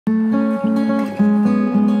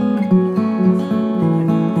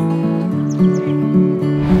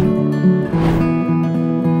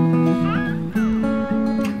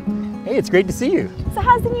great to see you. So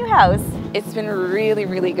how's the new house? It's been really,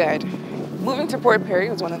 really good. Moving to Port Perry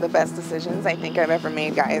was one of the best decisions I think I've ever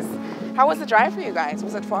made, guys. How was the drive for you guys?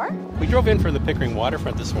 Was it far? We drove in from the Pickering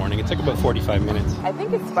waterfront this morning. It took about 45 minutes. I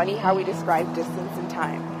think it's funny how we describe distance and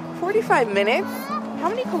time. 45 minutes? How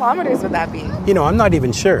many kilometers would that be? You know, I'm not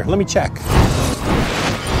even sure. Let me check.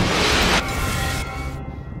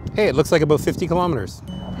 Hey, it looks like about 50 kilometers.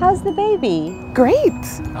 How's the baby? Great.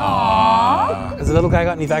 Aww. Has the little guy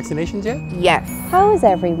got any vaccinations yet? Yes. How is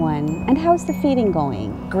everyone? And how's the feeding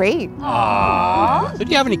going? Great. Aww. So do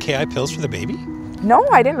you have any KI pills for the baby? No,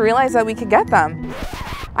 I didn't realize that we could get them.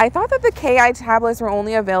 I thought that the KI tablets were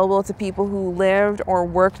only available to people who lived or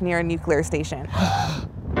worked near a nuclear station.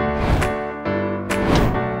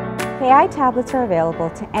 KI tablets are available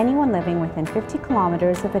to anyone living within 50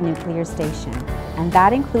 kilometers of a nuclear station, and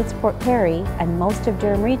that includes Port Perry and most of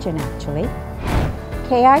Durham region actually.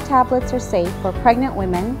 KI tablets are safe for pregnant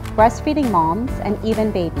women, breastfeeding moms, and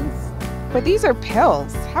even babies. But these are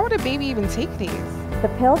pills. How would a baby even take these? The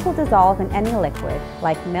pills will dissolve in any liquid,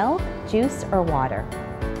 like milk, juice, or water,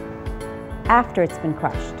 after it's been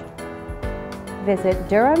crushed. Visit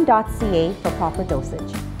durham.ca for proper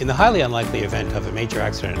dosage. In the highly unlikely event of a major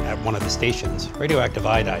accident at one of the stations, radioactive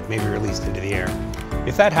iodide may be released into the air.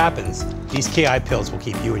 If that happens, these KI pills will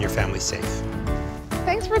keep you and your family safe.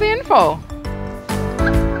 Thanks for the info.